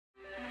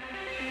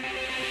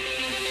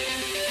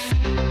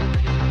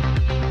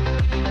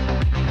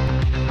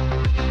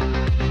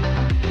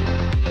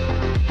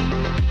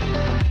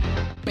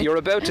You're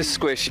about to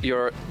squish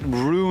your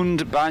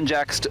ruined,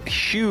 banjaxed,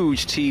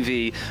 huge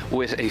TV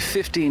with a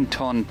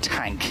 15-ton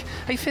tank.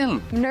 How you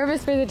feeling? I'm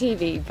nervous for the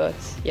TV, but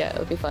yeah,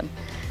 it'll be fun.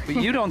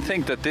 You don't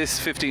think that this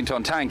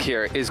 15-ton tank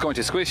here is going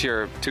to squish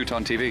your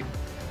 2-ton TV?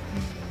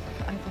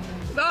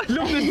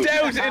 Look, the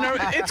doubt in her.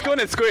 It's going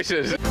to squish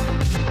it.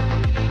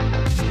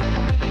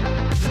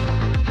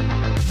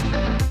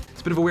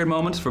 It's a bit of a weird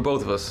moment for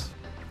both of us.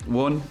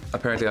 One,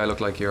 apparently I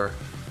look like your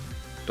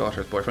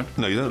daughter's boyfriend.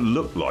 No, you don't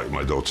look like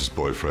my daughter's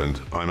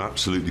boyfriend. I'm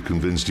absolutely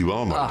convinced you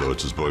are my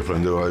daughter's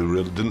boyfriend, though I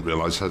didn't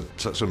realise had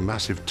such a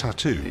massive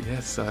tattoo.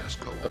 Yes, That's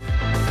cool.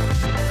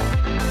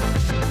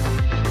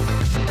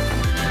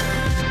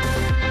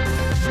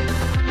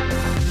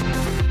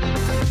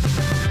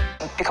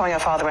 Becoming a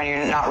father when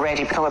you're not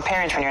ready, become a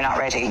parent when you're not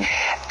ready.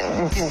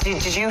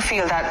 Did you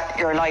feel that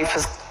your life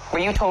was... Were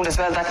you told as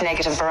well that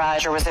negative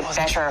barrage, or was it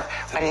better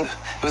when... It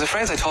was a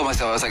phrase I told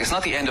myself. I was like, it's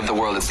not the end of the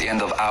world, it's the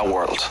end of our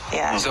world.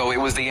 Yeah. So it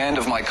was the end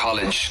of my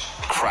college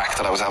crack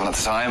that I was having at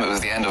the time. It was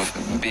the end of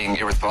being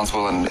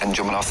irresponsible and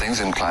jumping off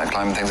things and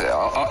climbing things.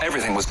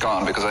 Everything was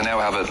gone because I now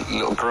have a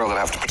little girl that I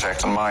have to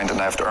protect and mind,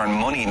 and I have to earn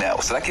money now.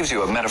 So that gives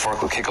you a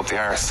metaphorical kick up the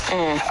arse.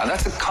 And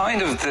that's a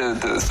kind of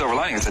the silver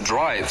lining. It's a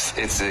drive.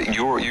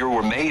 You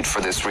were made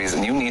for this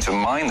reason. You need to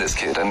mind this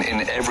kid, and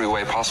in every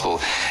way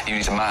possible, you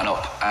need to man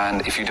up.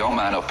 And if you don't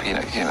man up, you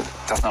know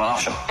that's not an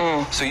option.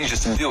 So you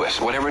just do it.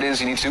 Whatever it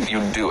is you need to do,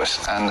 you do it.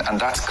 And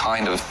that's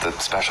kind of the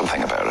special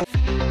thing about it.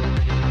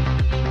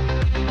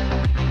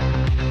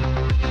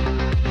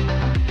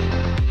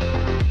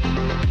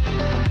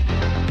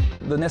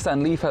 The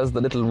Nissan Leaf has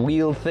the little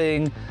wheel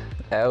thing.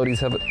 Audis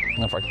have it.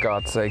 Oh, for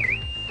God's sake.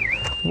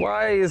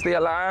 Why is the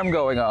alarm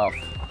going off?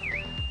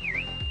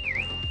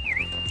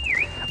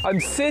 I'm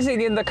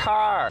sitting in the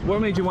car. What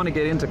made you want to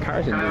get into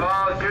karting?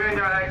 During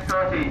your next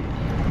 30.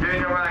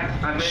 During your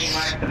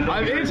next,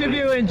 I'm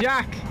interviewing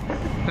Jack.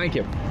 Thank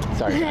you.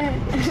 Sorry, Jack.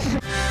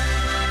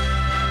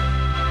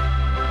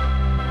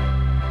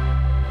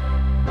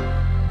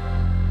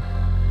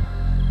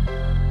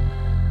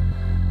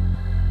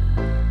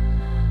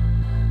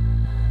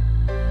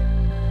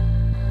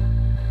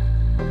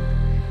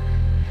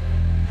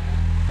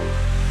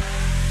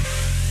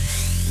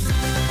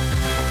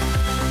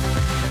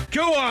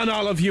 Go on,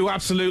 all of you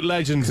absolute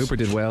legends. Cooper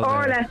did well.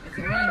 Orla.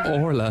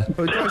 Orla.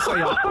 Did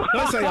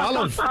I say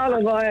Olive?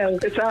 Olive oil.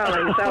 It's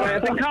alright. It's alright.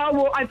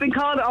 I've been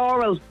called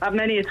oral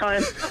many a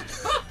time.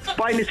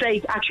 By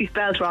mistake, actually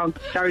spelled wrong.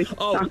 Sorry,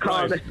 not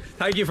called it.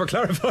 Thank you for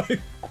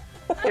clarifying.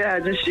 Yeah,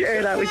 just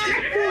share that with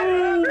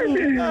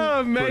you.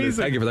 Oh,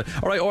 amazing. Thank you for that.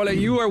 All right, Orla,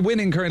 you are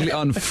winning currently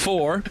on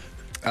 4.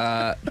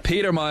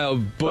 Peter, my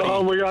buddy.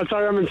 Oh my God!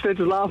 Sorry, I'm in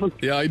stitches laughing.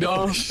 Yeah, I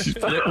know.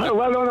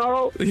 Well done,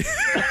 Oral.